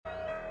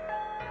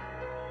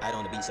I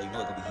on the beat, so you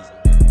know it could be easy.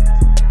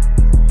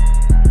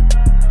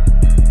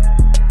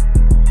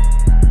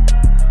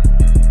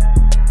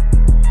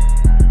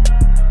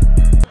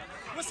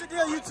 What's the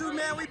deal, YouTube,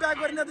 man? We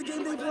back with another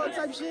game day vlog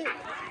type shit.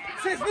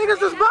 Since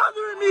niggas is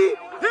bothering me,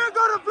 here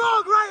go the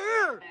vlog right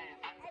here.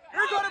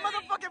 Here go the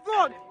motherfucking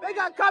vlog. They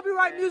got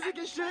copyright music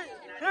and shit.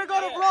 Here go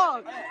the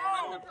vlog.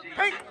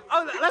 Hey,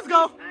 oh, let's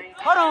go.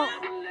 Hold on.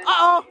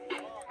 Uh-oh.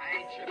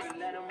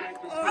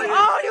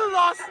 Oh, you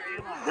lost.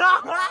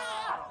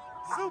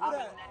 Super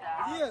that.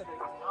 Yeah.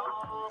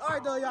 All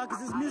right, though, y'all,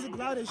 because this music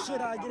loud as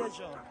shit, I get at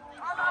y'all.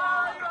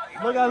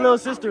 Look at little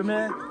sister,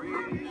 man.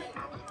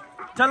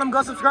 Tell them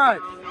go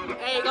subscribe.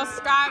 Hey, go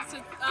subscribe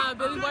to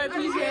Billy Boy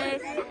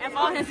PJ and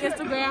follow his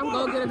Instagram.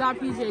 Go get a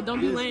 .pj. Don't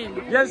be lame.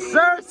 Yes,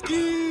 sir,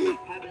 ski.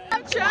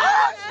 I'm trying.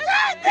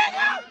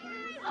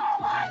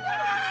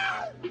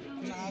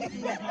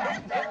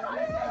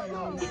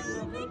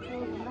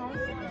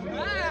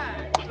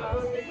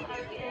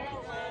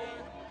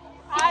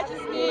 I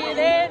just need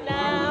it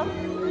now.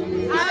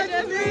 I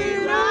just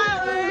need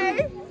my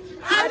way.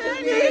 I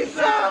just need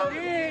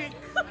something.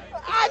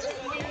 I just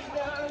need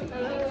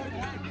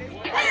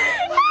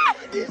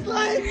these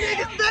lame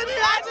niggas, baby.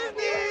 I just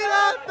need a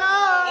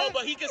thought. Oh,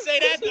 but he can say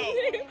that though. He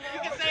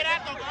can say that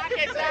though. But I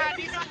can't say I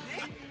need a.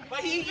 But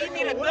he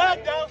need a thug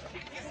though.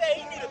 He say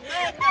he need a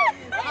thug though.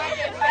 But I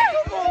can't say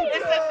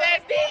it's the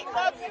same thing,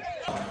 folks.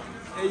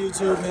 Hey,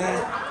 YouTube,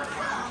 man.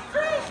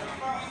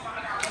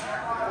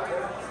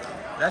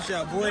 That's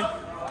your boy.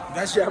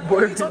 That's your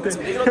boy.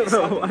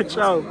 Watch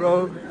out,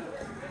 bro.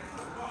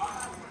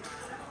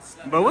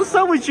 Bro, what's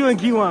up with you and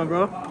Kiwan,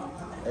 bro?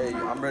 Hey,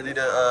 I'm ready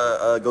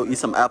to go eat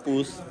some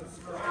apples.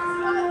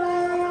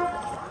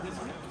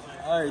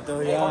 Alright,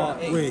 though, y'all.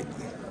 Wait,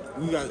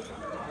 we got.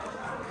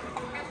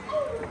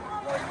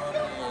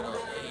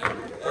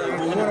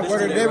 You want to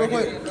order today real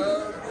quick?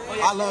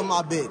 I love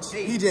my bitch.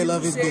 PJ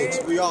love his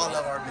bitch. We all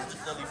love our bitch.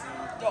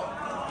 You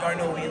already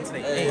know what we in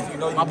today. Hey, you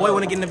know, my boy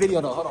want to get in the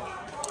video though. Hold on.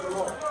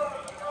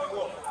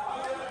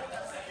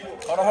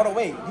 Hold on,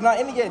 wait. You're not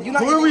in it yet. You're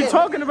not Who in are it we yet.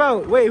 talking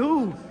about? Wait,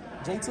 who?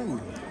 J2.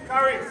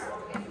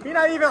 He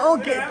not even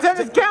on. Turn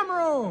his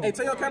camera on. Hey,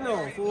 turn your camera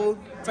on, fool.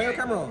 Turn your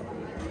camera on.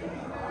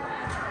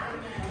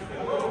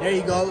 There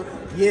you go.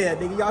 Yeah,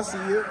 nigga, y'all see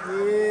it?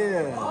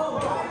 Yeah.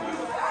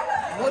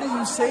 What are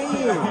you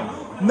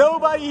saying?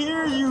 Nobody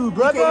hears you,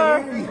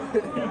 brother.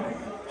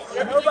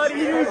 Nobody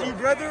hears you,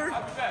 brother.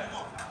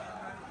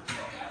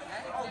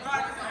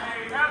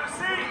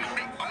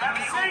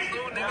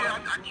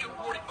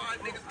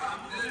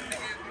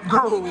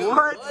 Bro,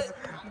 what?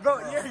 Bro,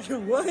 yeah,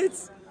 what?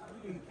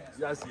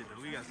 Y'all see it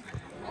though. We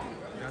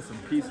got some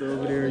pizza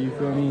over there, you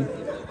feel me?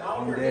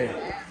 I'm there.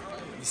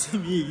 You see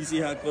me, you see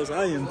how close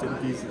I am to the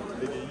pizza.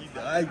 Nigga,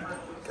 I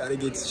gotta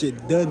get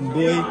shit done,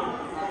 boy.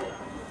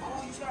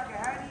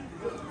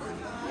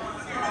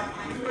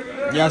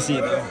 Y'all see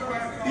it though.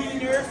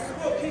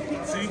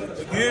 See?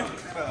 Again?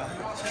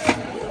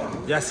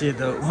 Y'all see it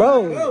though.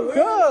 Bro,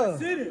 come!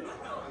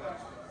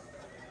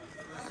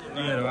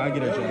 Yeah, though, I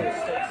get it,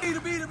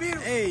 y'all.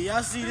 Hey,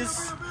 y'all see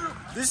this?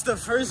 This is the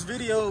first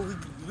video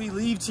we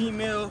leave Team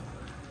Mail,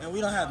 and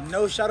we don't have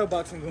no shadow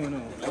boxing going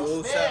on.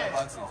 No shadow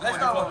boxing.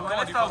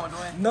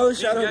 No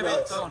shadow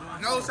boxing.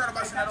 No shadow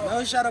boxing at all.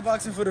 No shadow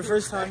boxing for the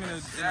first time in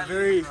a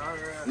very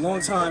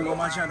long time on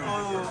my channel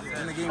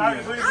in the game.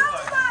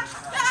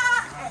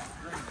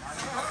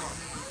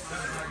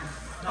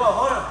 Hold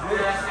on.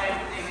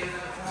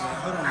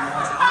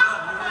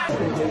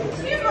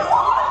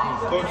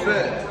 What's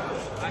that?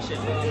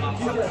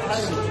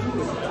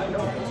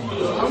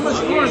 How much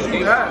scores do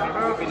you have,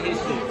 bro?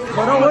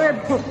 But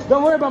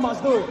don't worry about my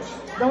storage.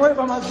 Don't worry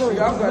about my storage.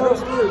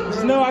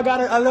 No, I got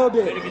a little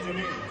bit.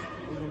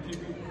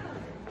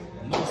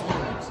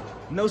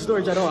 No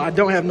storage at all. I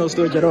don't have no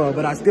storage at all,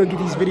 but I still get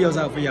these videos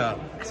out for y'all.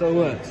 So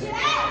what?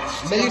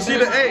 Man, you see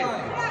the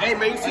hey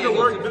man, you see the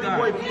work Billy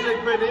Boy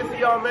PJ put in for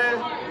y'all, man?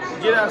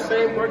 Get that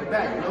same work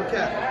back, no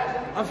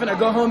cap. I'm finna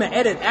go home and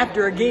edit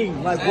after a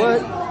game. Like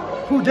what?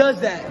 Who does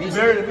that? He's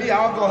better than me.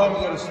 I'll go home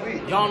and go to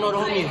sleep. Y'all know the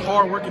homie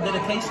hard work and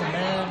dedication,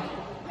 man.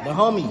 The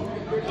homie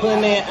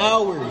putting in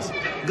hours.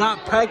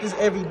 Got practice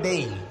every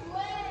day.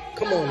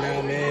 Come on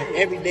now, man.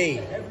 Every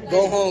day.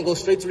 Go home, go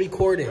straight to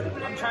recording.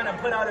 I'm trying to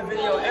put out a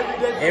video every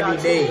day. Every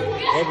day.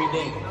 Every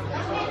day.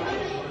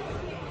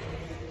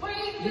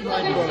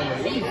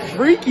 You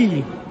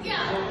freaky.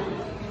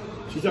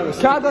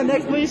 Can I go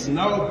next, please?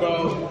 No,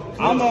 bro.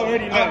 I'm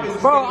already next.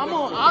 Bro, I'm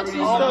on oxy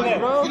stuff,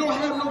 bro. You don't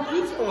have no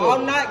pizza.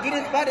 I'm not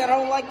getting spat. I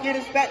don't like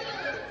getting spat.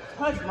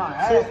 Touch my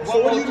ass.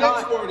 So what are you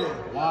next for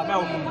then? Wow, that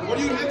was me. What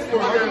are you next for?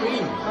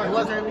 It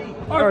wasn't me.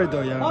 All right,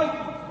 though, y'all.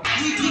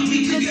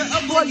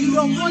 Boy, you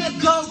don't want to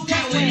go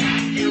that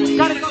way.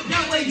 Gotta go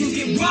that way, you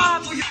get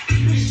robbed.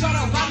 Shut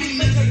up, Bobby,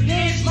 make a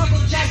dance, Michael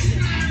Jackson.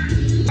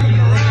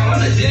 On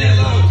the dead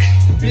low,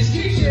 bitch,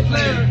 keep shit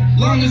player.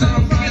 Long as I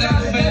don't find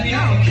out, baby,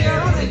 I don't care.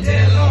 On the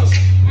dead low,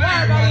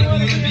 everybody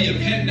wanna be a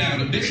pimp now.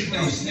 The bitches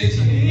don't snitch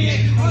in the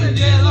end. On the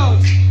dead low,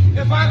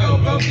 if I go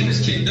broke in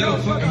this kid dough,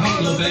 fucking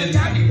hollow, baby,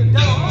 I get the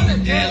dough. On the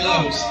dead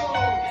lows.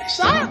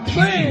 Stop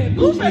playing.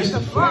 Blueface the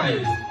fire.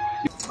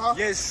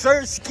 Yes,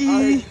 sir,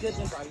 ski.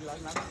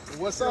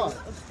 What's up?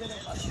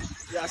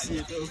 Yeah, I see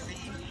it though.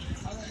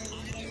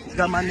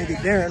 Got my nigga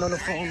Darren on the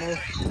phone though.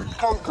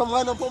 Come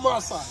line up on my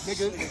side,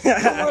 nigga.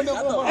 Come line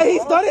up on my Hey, he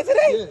started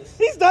today? Yes.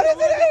 He started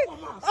today?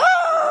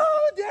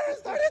 Oh, Darren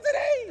started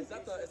today. Is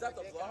that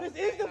the vlog? This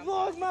is the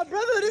vlog, my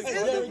brother. This is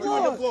the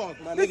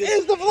vlog. This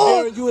is the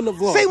vlog. Darren, you in the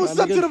vlog. Say what's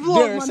up to the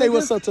vlog, Darren, my say nigga.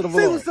 what's up to the vlog.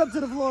 Say what's up to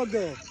the vlog,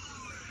 though.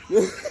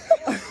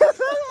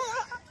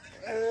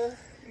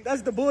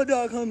 That's the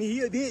bulldog homie.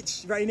 He a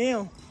bitch right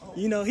now.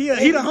 You know, he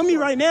the homie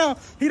right now.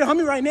 He the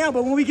homie right now,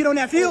 but when we get on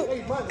that field,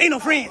 ain't no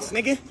friends,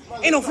 nigga.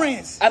 Ain't no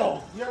friends. At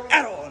all.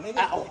 At all, nigga.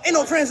 At all. Ain't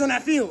no friends on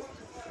that field.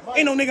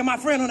 Ain't no nigga my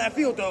friend on that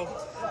field, though.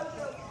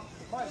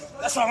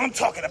 That's all I'm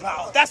talking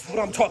about. That's what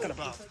I'm talking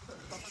about.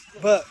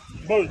 But,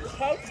 nigga,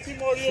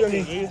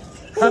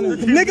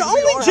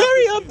 only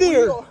Jerry up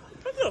there.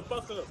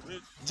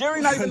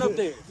 Jerry not even up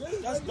there.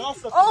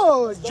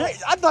 Oh,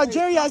 I thought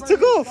Jerry has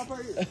took off.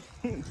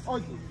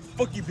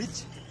 Fuck you,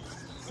 bitch.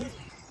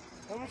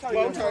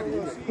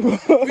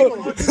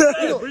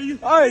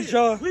 All right,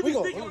 y'all.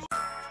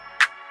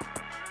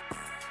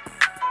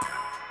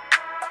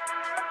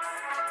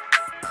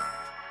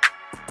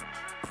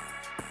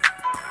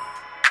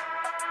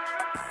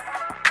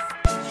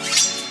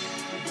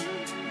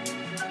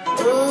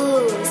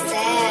 Ooh,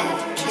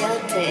 sad,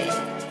 killed it.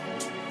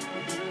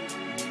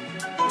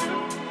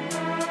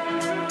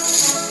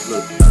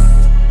 Look,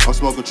 I'm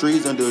smoking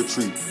trees under a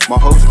tree. My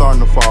hoes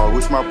starting to fall,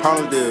 wish my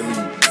problems they'll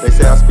leave. They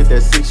say I spit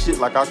that sick shit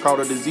like I caught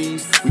a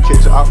disease. We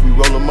catch it out, we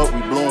roll them up, we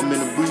blow them in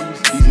the breeze.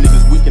 These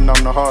niggas weak and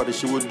I'm the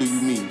hardest shit, what do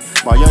you mean?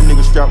 My young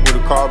nigga strapped with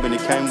a carbon,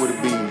 it came with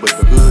a beam. But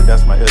the hood,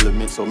 that's my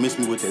element, so miss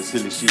me with that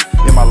silly shit.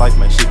 In my life,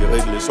 man, shit get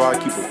ugly, so I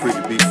keep it pretty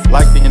big.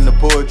 Like the end of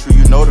poetry,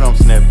 you know that I'm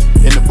snapping.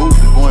 In the booth,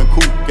 we going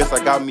cool, guess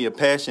I got me a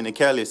passion. In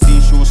Cali, see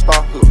shoe and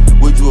star hook.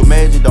 Would you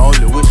imagine the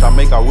only wish I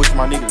make? I wish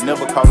my niggas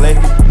never caught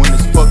lacking. When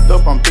it's fucked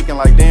up, I'm thinking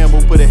like, damn, who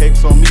put a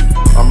hex on me?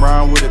 I'm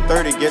riding with a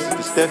 30, guess it's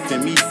the Steph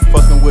and me.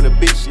 Fucking with a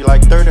bitch, she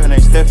like 30, her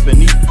name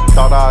Stephanie.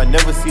 Thought I'd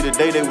never see the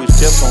day they was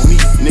Jeff on me.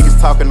 Niggas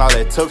talking all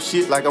that tough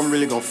shit like I'm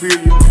really gon' fear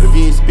you. If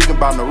you ain't speaking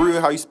about no real,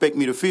 how you expect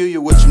me to feel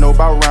you? What you know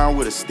about riding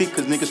with a stick,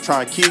 cause niggas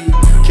trying to kill you.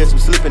 Catch them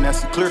slipping,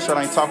 that's a clear shot,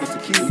 I ain't talking to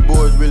kids. These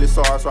boys really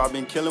sorry, so I've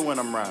been killing when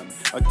I'm riding.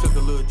 I took a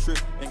little trip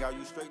and got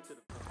you straight to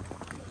the...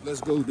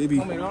 Let's go, baby.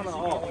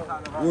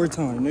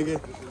 Wartime, nigga.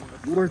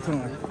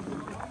 Wartime.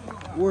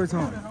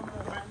 Wartime.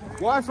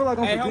 Why I feel like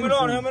I'm helmet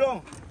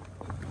on.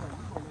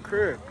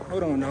 Crib.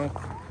 Hold on, now.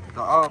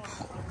 The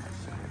ops.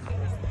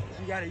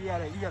 You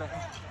gotta.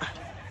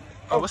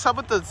 Oh, what's up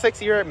with the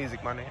sexy rap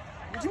music, my nigga?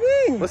 What you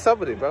mean? What's up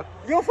with it, bro?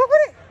 You don't fuck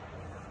with it?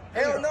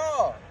 Hell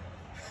no.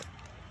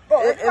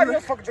 Bro, everybody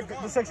don't fuck with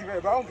the sexy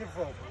rap, bro. I don't give a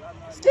fuck.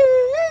 Ski!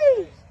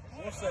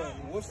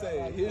 We'll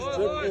say his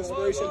drip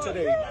inspiration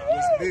today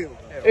was Bill.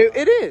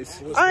 It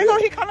is. I ain't know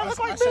he kind of look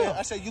like Bill.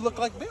 I said, you look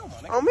like Bill,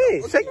 man. On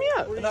me, check me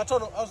out. And I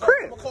told him, I was like,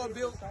 I'm gonna call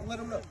Bill and let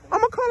him know. I'm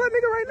gonna call that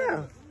nigga right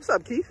now. What's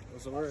up, Keith?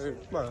 What's the word?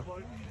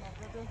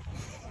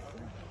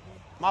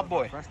 My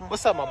boy.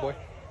 What's up, my boy?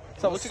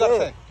 So what you gotta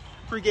say?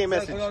 Pre-game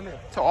message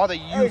to all the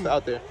youth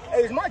out there.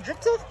 Hey, is my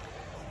drip tough?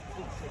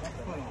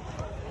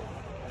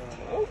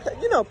 Okay,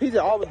 you know PJ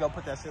always gonna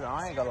put that shit on.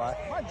 I ain't gonna lie.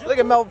 Look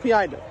at Melvin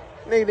behind him.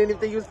 Nigga didn't even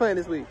think he was playing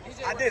this week.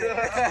 I did it.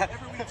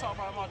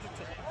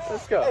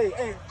 Let's go.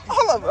 Hey.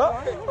 Hold up, bro.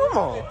 Come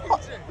on.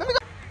 Let me go.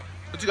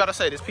 What you gotta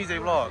say? This PJ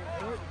vlog.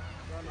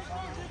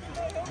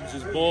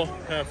 Just ball,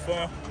 have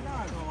fun.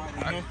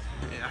 I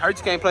heard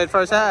you can't play the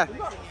first half.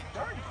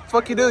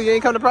 Fuck you do? You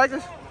ain't come to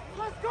practice?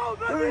 Let's go,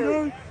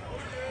 baby.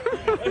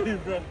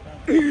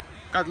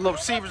 Got the little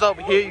receivers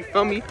over here, you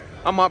feel me?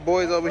 All my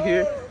boys over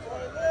here.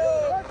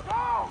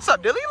 What's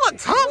up, Dylan? You look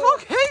tough,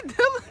 okay,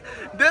 Dylan?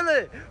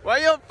 Dylan, why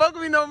you don't fuck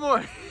with me no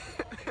more?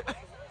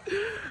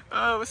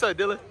 What's up,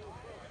 Dylan?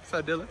 What's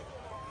up, Dylan?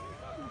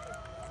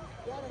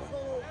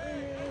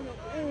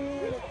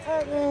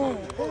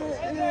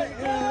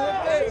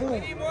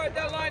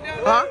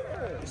 Huh?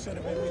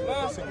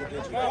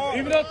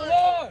 Even up the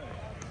line.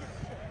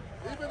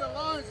 Even the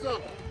line's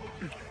up.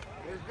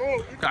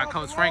 Got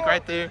Coach Frank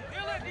right there.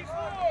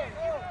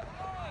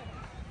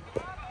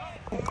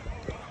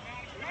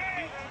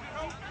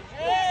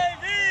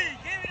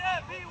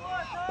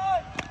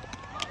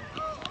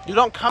 You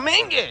don't come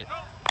in yet.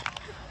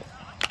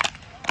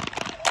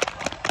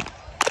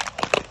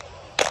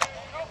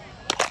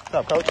 What's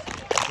up, Coach?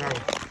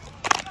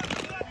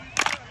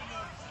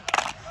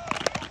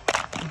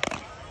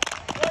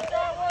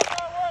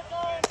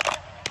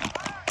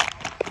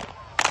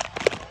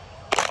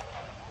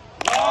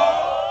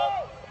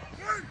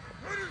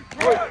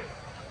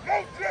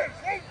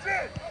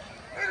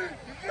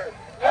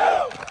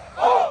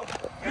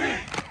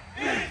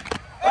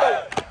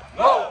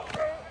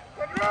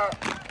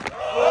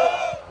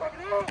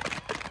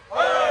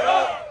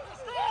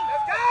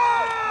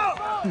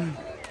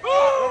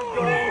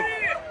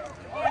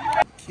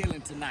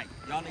 Killing tonight.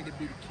 Y'all need to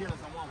be the killers.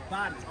 I want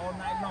bodies all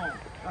night long.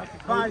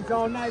 Bodies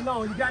all night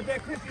long. You got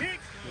that, Chris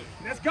Hicks?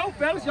 Let's go,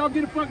 fellas. Y'all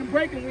get a fucking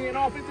break and we in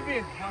offensive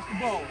end. Watch the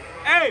ball.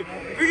 Hey,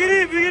 bring it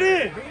in, bring it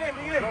in. Bring it in,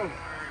 bring it in.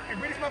 Hey,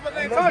 bring this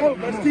motherfucker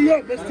in. Let's tee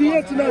up. Let's tee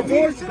up tonight,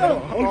 boys.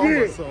 Oh,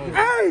 yeah.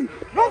 Hey,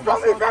 no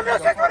from me, from me.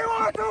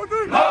 621, 2,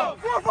 3,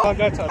 4, 5. I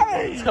got time.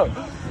 Hey,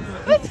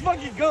 let's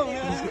fucking go,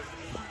 man.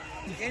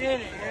 Get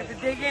in it. You have to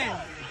dig in.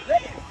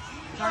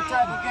 It's our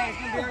type of game. It's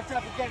going to be our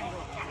type of game.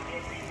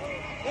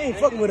 They ain't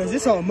fucking with us.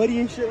 It's all muddy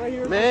and shit right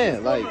here.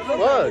 Man, like,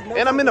 fuck.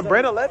 And I'm in the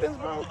bread 11s,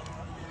 bro.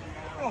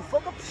 Oh,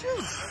 fuck up the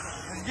shoes.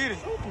 Let's get it.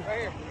 Right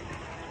here.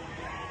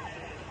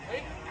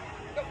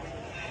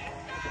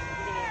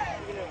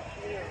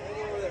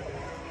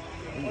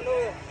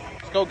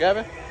 Let's go,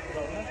 Gavin.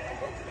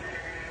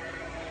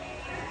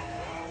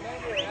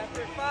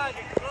 After 5,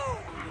 it's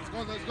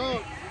close. Let's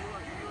go.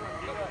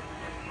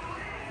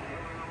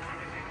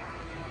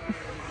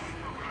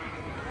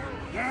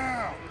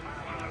 Now.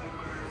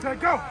 Let's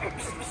go.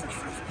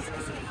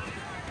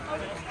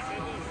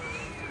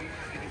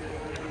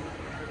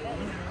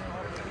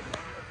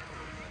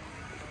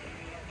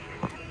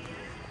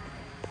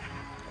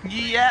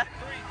 Yeah.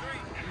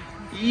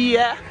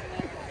 Yeah.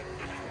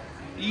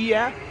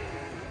 Yeah.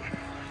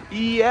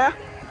 Yeah.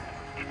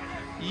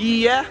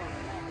 Yeah.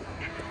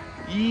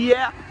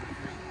 Yeah.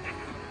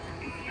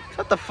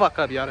 Shut the fuck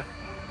up, Yada.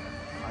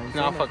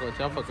 No, I'll fuck with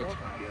you. I'll fuck with you.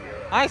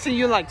 I ain't seen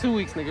you in like 2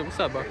 weeks, nigga. What's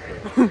up, bro?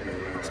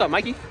 What's up,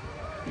 Mikey?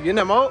 You in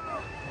that mode?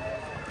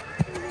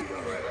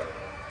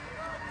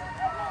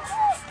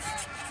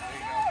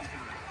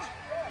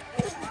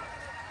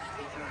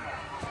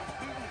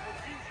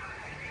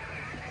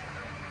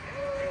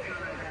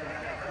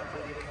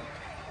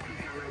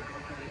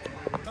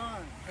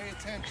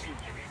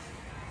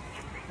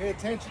 Pay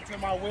attention to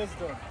my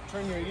wisdom.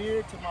 Turn your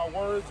ear to my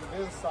words of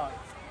insight,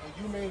 and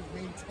you may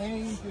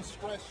maintain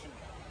discretion,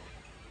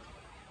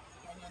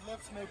 and your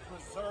lips may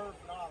preserve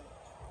knowledge.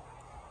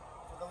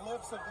 For the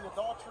lips of the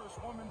adulterous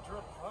woman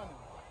drip honey,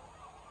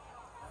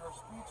 and her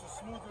speech is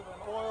smoother than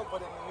oil,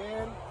 but in the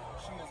end,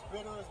 she is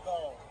bitter as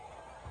gall.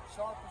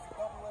 Sharp as a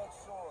double-edged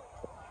sword.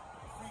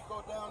 Her feet go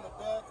down to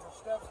death, her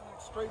steps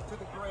lead straight to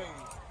the grave.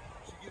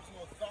 She gives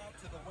no thought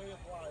to the way of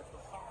life.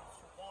 Her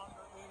thoughts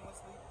wander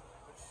aimlessly,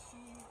 but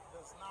she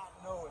does not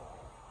know it.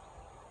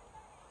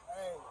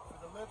 Hey, for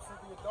the lips of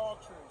the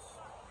adulteress,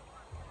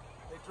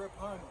 they drip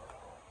honey.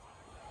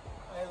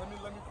 Hey, let me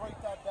break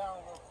that down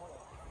real quick.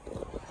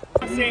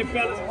 I'm saying,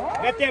 fellas,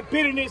 let that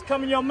bitterness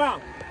come in your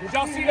mouth. Did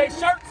y'all see their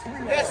shirts?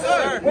 Yes,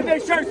 sir. What they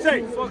shirts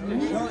say?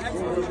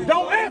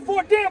 Don't ask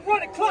for a damn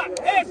running clock.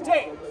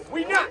 Hashtag.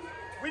 We not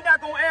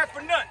gonna ask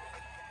for nothing.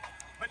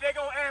 But they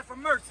gonna ask for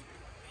mercy.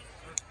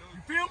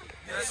 You feel me?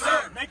 Yes,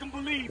 sir. Make them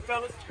believe,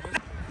 fellas.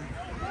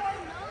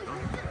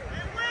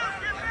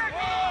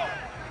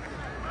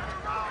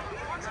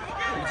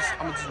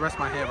 I'm gonna just rest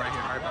my head right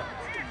here, all right, bro?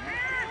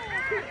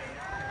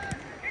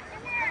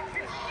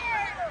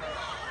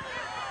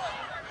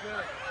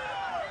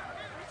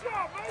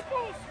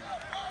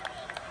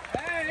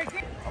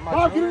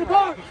 Bob, get in the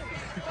box!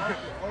 Right!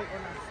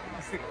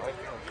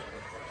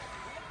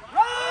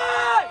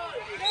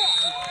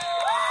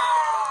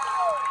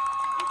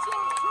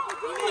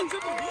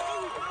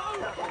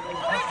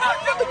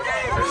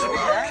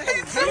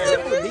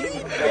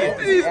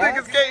 These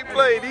niggas can't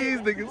play, these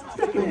niggas.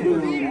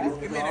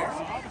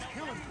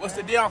 What's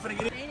the deal? I'm finna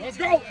get in. Let's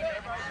go!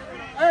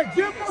 Hey,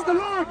 Jim is the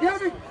Lord,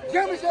 Gabby!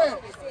 Gammy's there!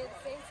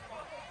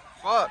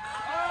 Fuck.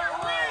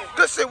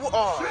 Good shit.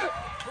 Oh.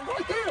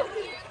 Right there!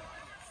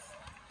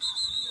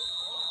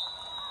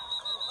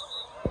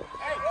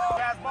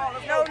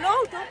 No,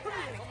 don't put it.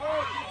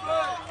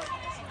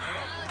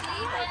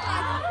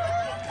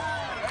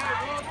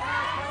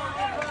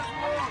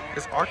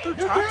 Is Arthur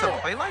trying to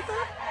play like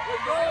that?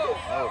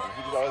 Oh,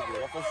 he just always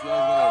I thought she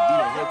always gonna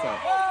beat him that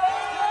time.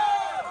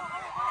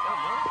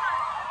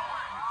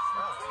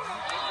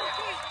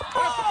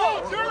 That's the ball,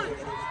 Jerry!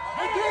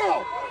 Hey, deal!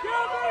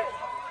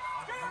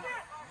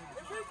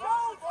 If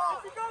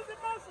he goes in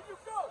motion, you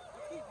go!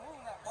 Keep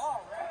moving that ball,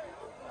 right?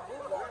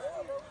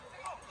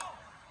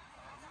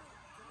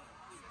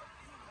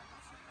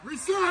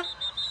 Reset!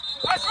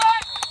 That's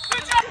right!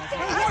 Good job!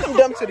 Some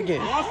dumb shit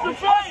again. Watch the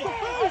face!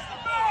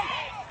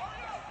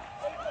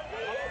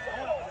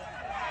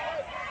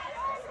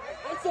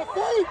 That's a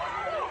fake!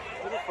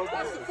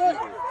 That's the fake!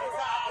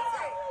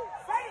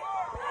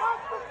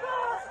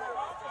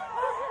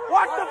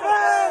 Watch the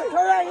fake! Go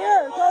right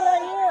here! Go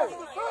right here!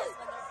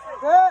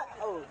 Good!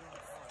 Oh.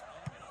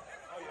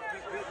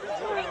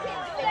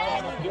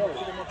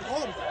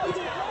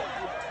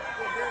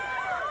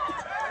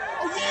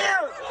 Oh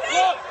yeah!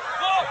 Look!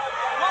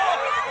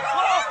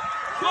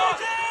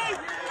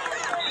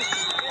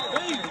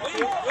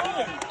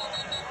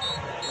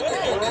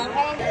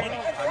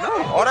 I know.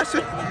 All that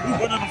shit.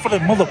 Running for the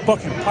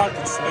motherfucking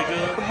pockets,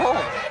 nigga. Come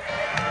on.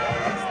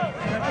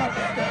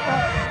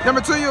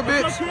 Number 2, you a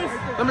bitch.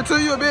 Number 2,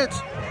 you a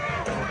bitch.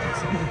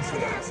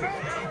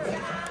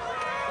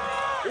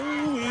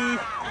 Ooh.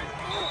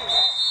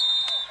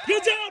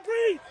 Good job,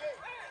 Bree.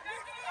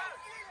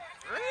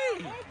 Hey.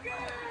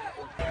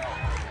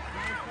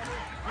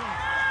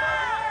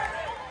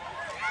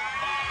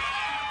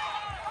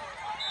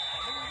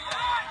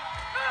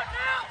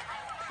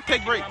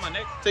 Take breaks.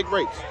 Take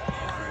breaks.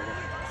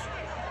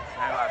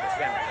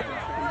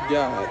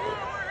 God.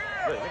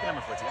 Look at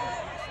number 14.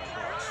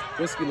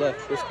 Whiskey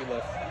left. Whiskey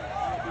left.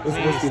 What's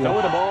Please, whiskey throw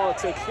left? the ball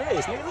to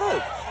Chris. Nigga,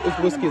 look. What's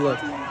whiskey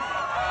left?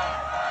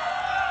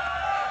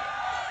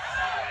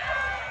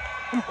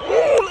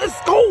 Ooh,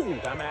 let's go.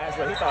 Dumbass,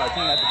 bro. He thought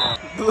King had the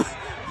ball.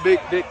 Big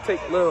dick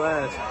take little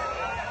ass.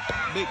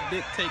 Big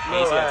dick take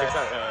little ass.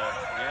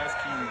 Yes,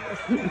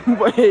 King.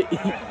 Wait.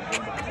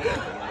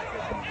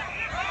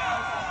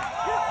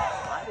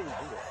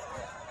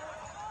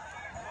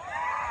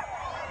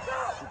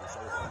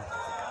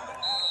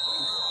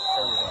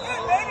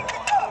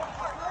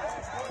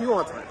 You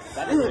want to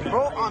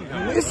bro, I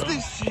missed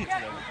this shit.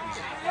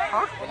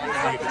 Huh?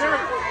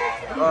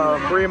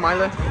 Bree,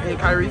 Mila, and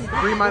Kyrie.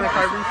 Bree, Mila,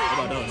 Kyrie.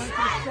 What about those?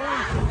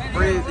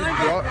 Bree is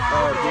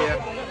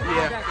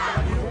yeah.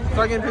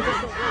 Start getting pictures.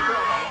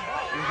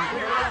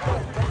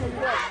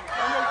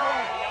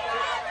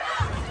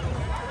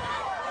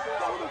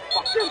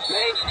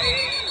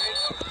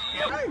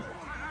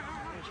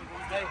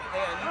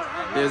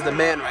 There's the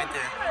man right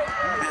there.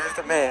 There's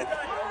the man.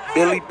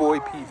 Billy Boy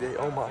PJ.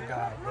 Oh my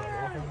God.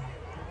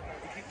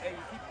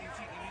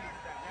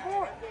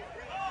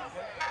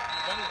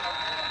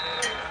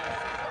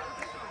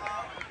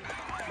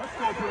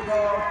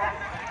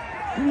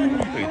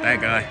 Look at that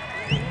guy.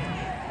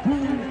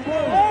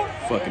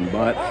 Fucking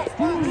butt.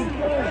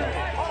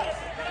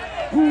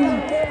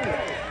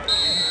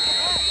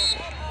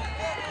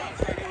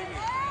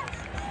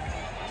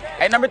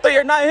 Hey, number 3,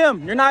 you're not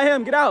him. You're not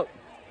him. Get out.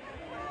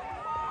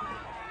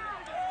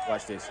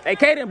 Watch this. Hey,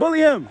 Caden, bully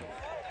him.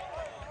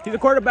 He's a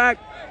quarterback.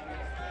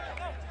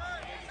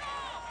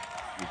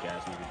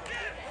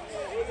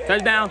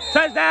 Touchdown.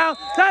 Touchdown.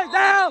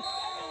 Touchdown.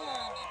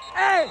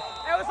 Hey,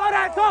 what's all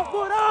that talk,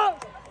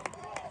 Bulldogs?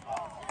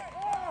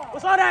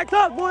 What's all that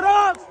talk,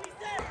 Bulldogs?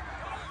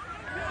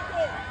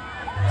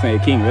 Say,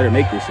 King, better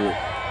make this shit.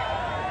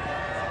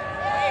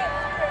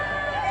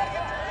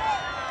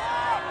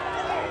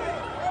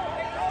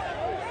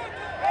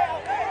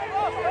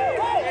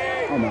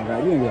 Oh my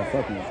God, you ain't got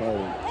fucking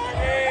retarded.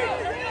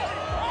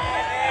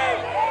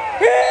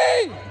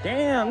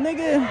 Damn,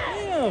 nigga.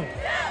 Damn.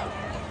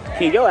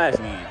 King, your ass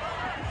need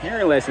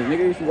hearing lessons,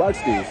 nigga, if you watch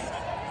this.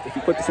 If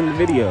you put this in the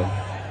video.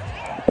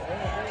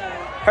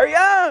 Hurry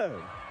up.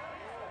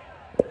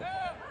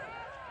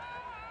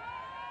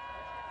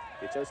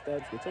 Get your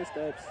steps, get your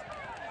steps.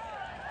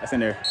 That's in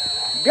there.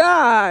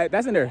 God,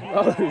 that's in there.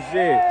 Oh,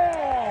 shit.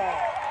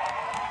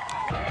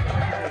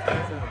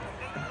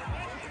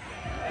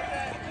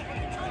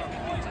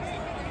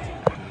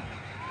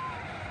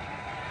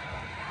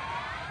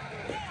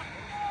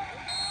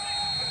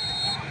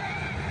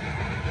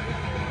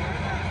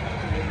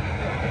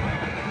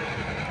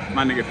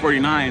 My nigga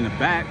 49 in the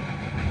back.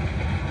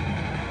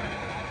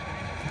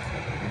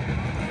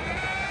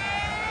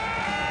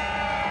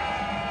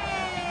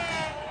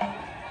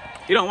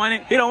 He don't want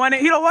it. He don't want it.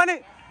 He don't want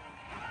it.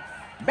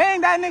 Bang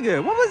that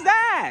nigga. What was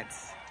that?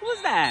 What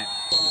was that?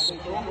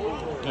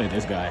 Look at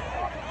this guy.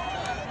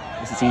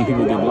 This is the team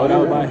people get blowed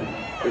out by.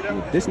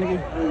 This nigga?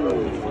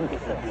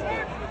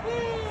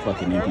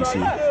 Fucking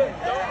NPC.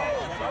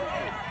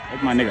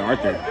 Like my nigga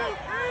Arthur.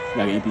 He's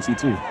like an NPC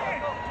too.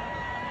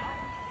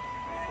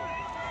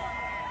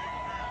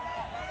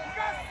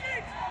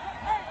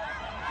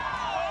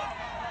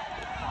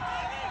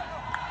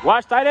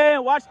 Watch tight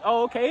end. Watch.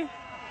 Oh, okay.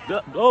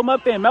 Blow him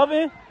up there,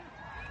 Melvin.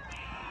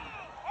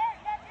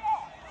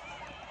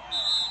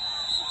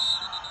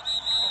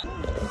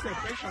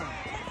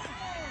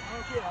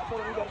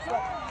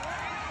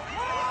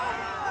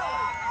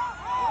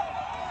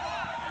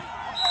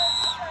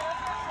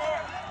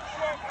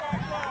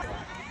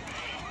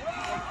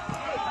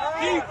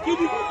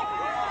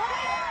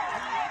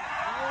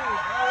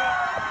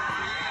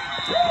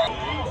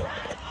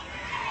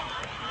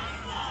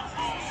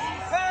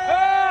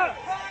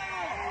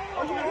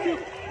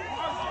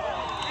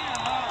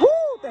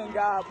 Thank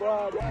God,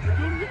 bro.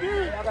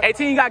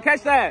 18, you gotta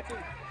catch that.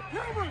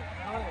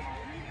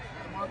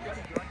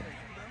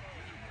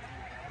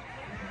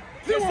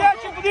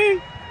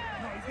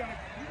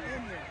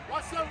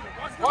 Watch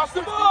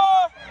the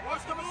ball!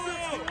 Watch the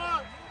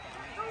ball!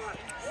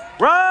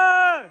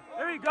 Run!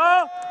 There you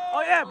go.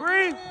 Oh, yeah,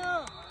 Bree.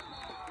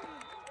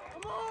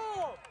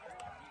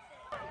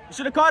 You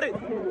should have caught it.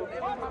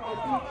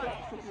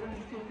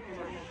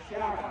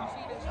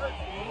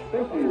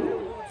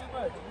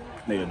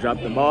 Nigga drop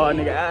the ball,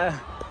 nigga.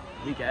 Ah.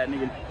 Weak ass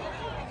nigga.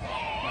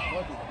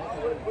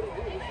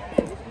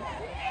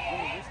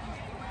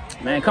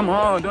 Man, come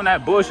on, doing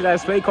that bullshit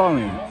ass play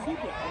calling.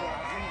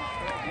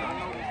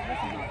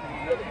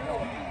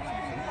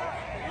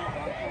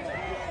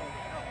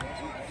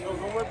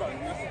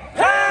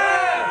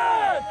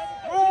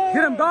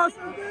 Get him, Doss.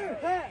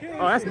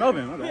 Oh, that's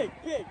Melvin. Okay.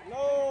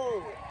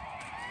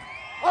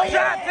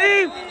 Trap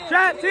team.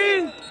 Trap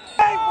team.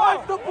 Hey,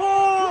 watch the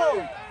ball!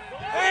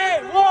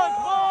 Hey, watch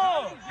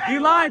ball!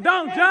 D-line,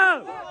 don't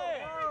jump.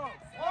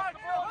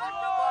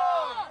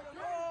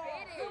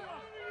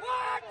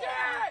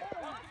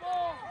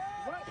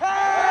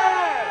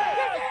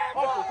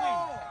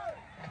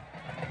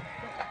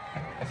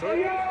 Let's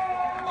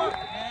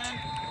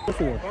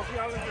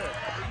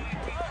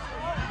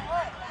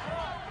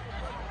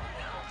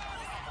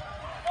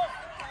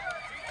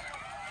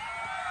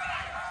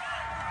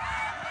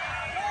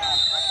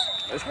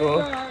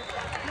go.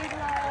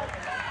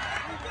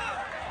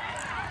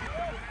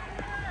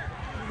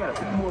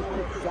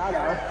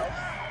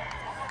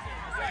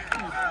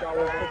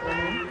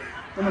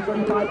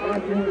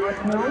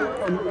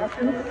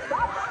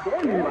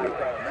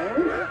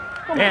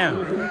 Damn,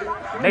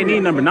 they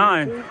need number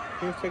 9.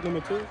 Let's take number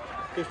 2,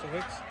 Christian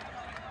Hicks.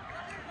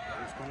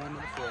 Let's go on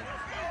number 4.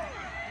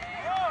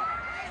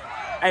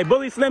 Hey,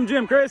 bully Slim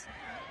Jim, Chris.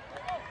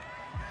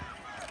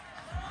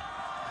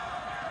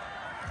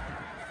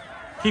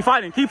 Keep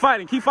fighting, keep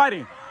fighting, keep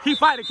fighting, keep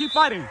fighting, keep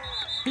fighting.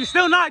 He's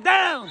still knocked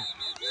down.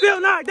 Still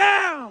knocked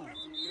down.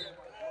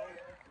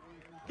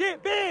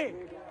 Get big.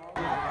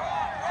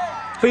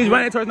 Please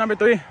run it towards number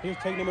 3. Here's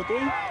take number 3.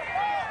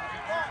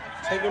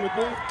 Take number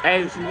 3.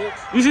 Hey,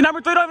 you see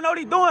number 3 don't even know what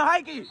he's doing,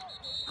 Heike.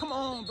 Come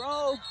on,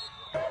 bro.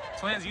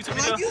 Twins, you took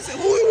me to. Who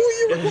are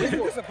you recording?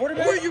 This a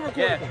quarterback? Who are you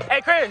recording? Yeah.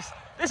 Hey, Chris,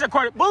 this a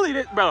quarterback. Bully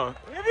this, bro.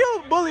 If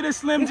you bully this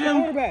Slim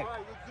Jim. Quarterback.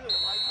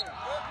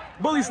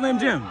 Bully Slim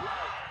Jim. He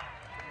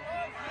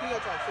gonna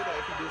try to sit there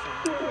if you do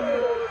something.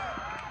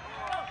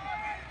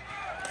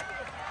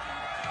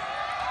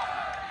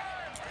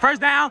 First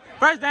down,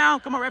 first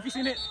down. Come on, ref, you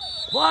seen it?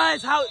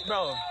 What? How,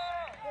 bro?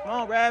 Come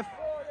on, ref.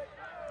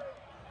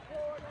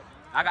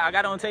 I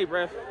got it on tape,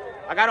 ref.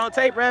 I got it on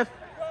tape, ref.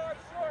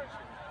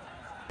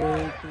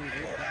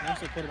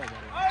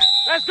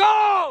 Let's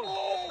go!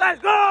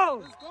 Let's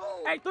go!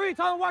 Hey, 3,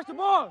 tell him watch the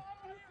ball.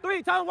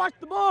 3, tell him watch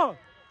the ball.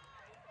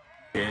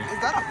 Is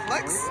that a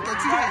flex?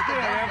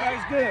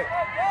 Everybody's good.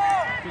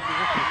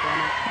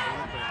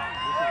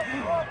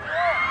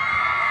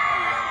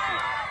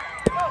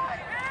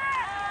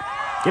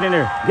 Get in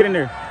there. Get in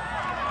there.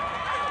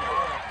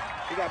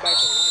 He got back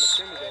to the line of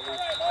scrimmage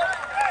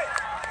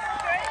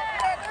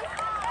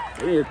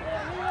at least.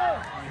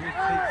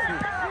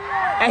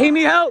 Hey, he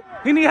need help.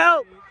 He need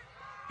help.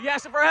 He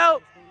asking for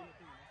help.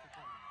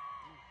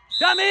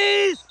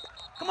 Dummies!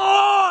 Come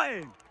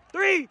on!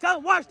 3, tell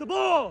him watch the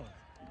ball.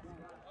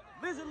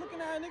 Visit looking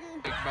at a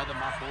nigga. Brother,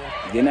 my boy.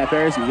 You getting that,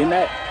 Paris? You getting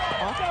that?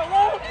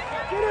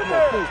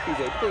 Please,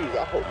 PJ, please.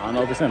 I hope. I don't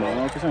know if it's him. I don't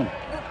know if it's him.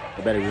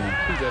 It better be him.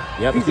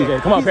 PJ. Yep, it's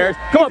PJ. Come on, Paris.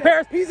 Come on,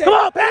 Paris. Come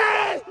on,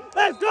 Paris!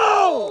 Let's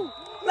go!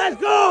 Let's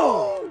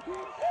go!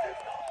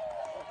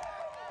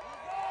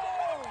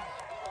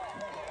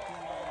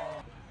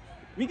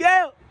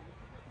 Miguel!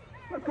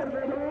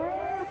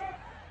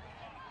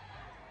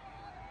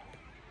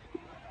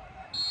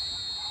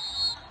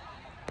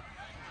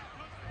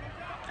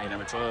 Hey,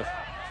 number 12.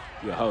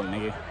 You a hoe,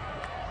 nigga.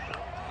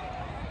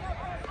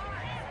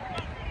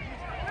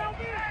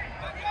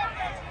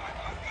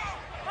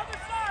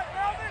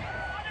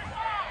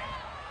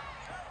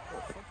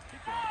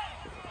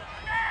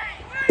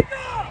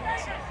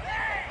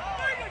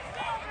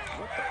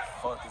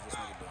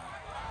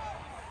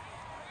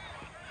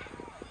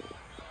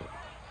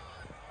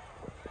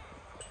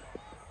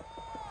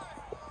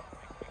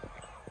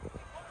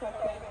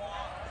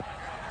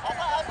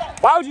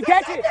 Why would you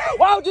catch it?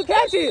 Why would you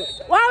catch it?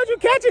 Why would you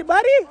catch it,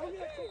 buddy?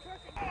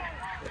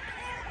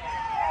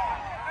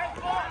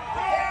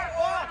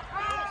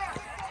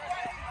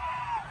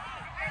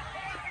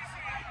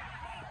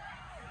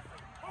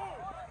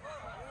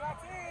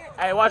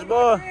 Hey, watch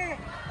ball. There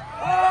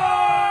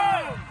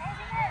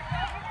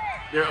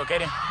you go,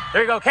 Kaden.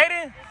 There you go,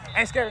 Kaden.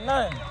 Ain't scared of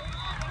none.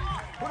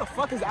 Who the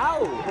fuck is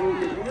out? I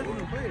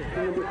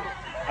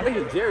think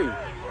it's Jerry. I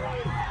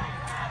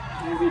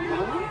think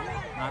it's Jerry.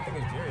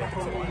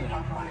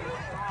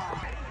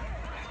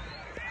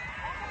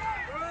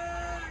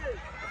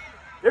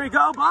 Here we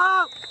go,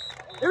 Bob.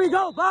 Here we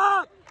go,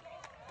 Bob.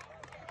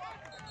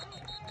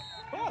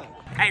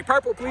 Hey,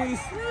 purple,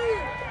 please.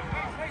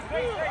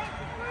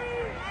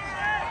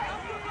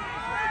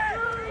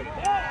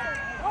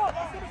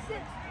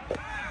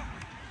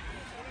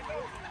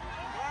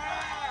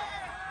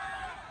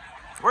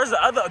 Where's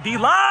the other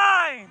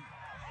D-line?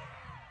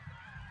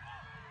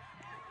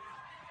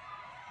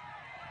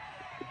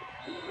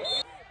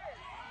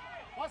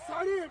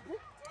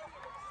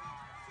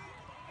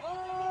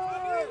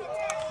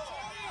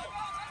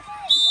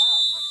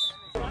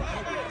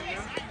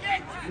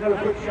 Another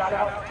quick shout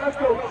out. Let's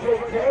go,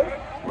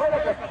 JJ. Right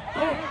at the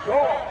pink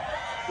goal.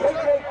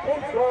 JJ,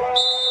 pink goal.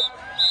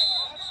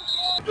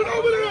 Get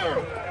over there.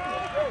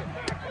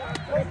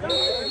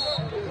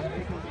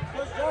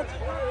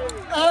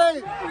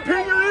 Hey,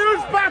 pin your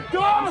ears back,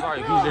 dog. I'm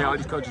sorry, PJ. All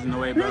these coaches in the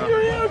way, bro. Pin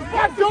your ears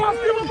back, dog.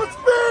 Give him a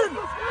spin.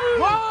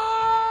 What?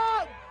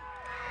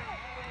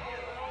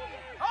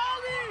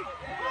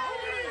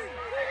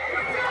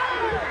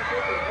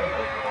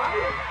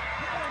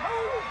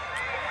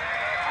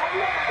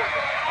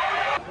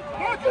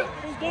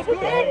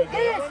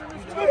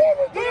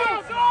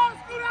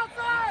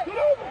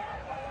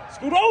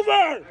 Scoot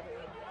over!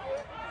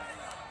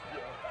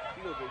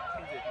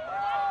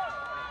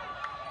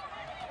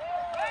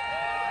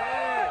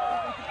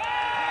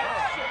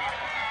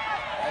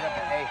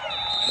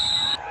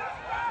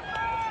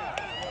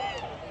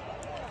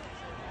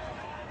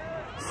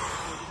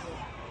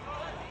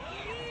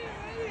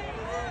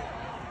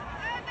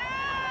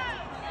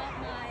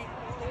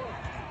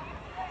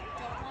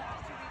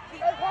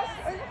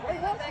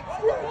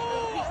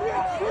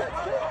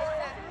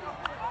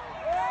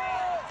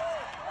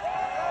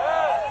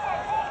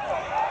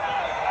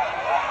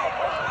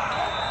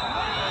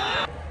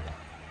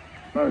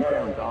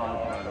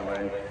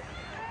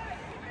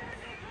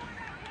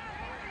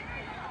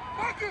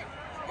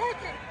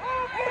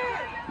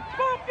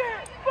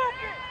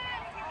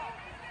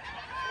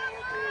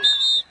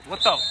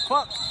 the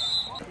fuck?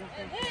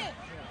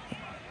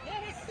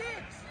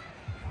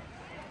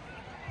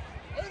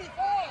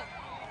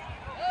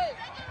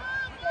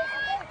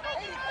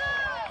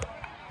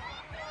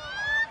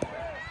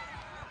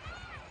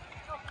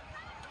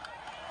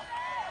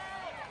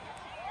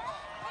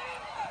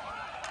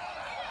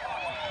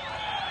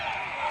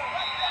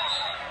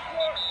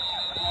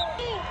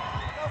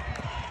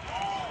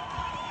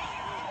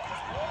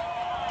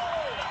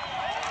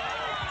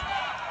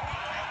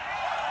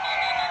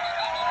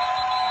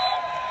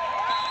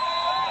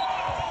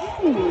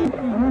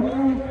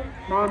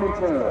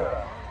 Momentary.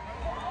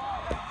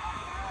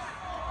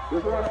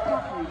 This is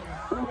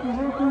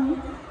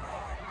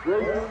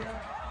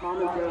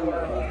momentary.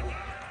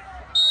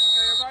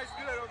 Everybody's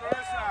good on the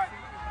other side.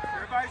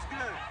 Everybody's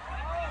good.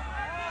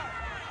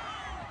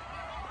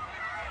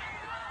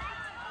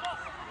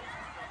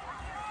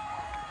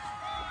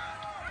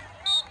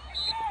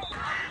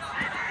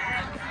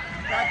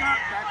 Back up,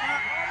 back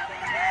up.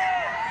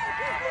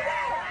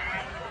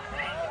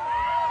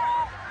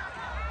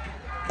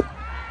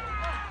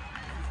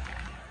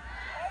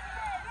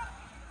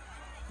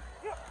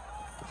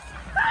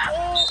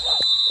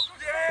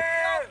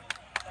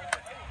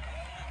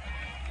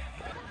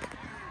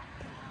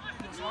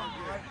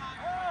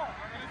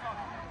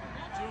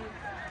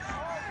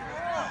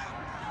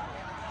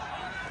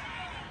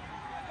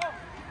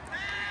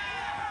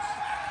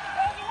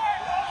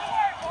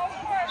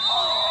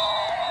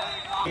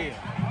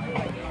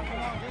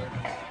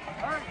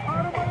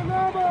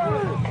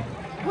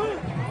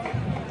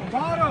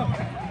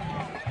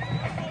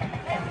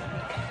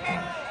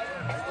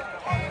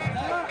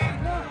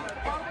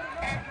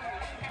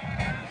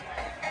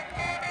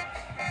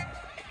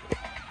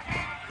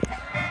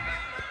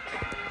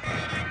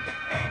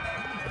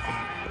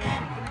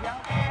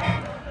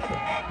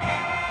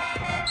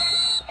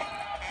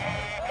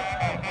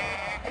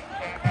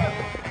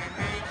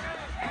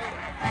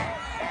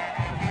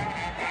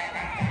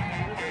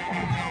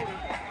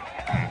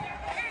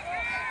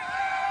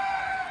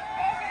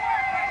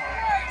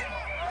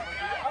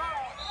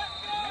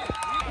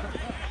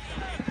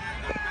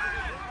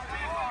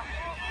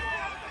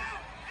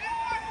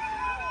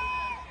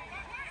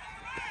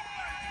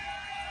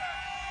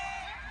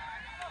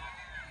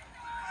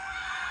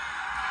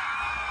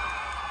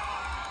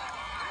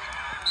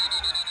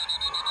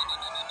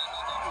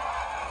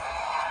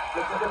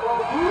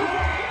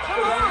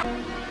 Come on!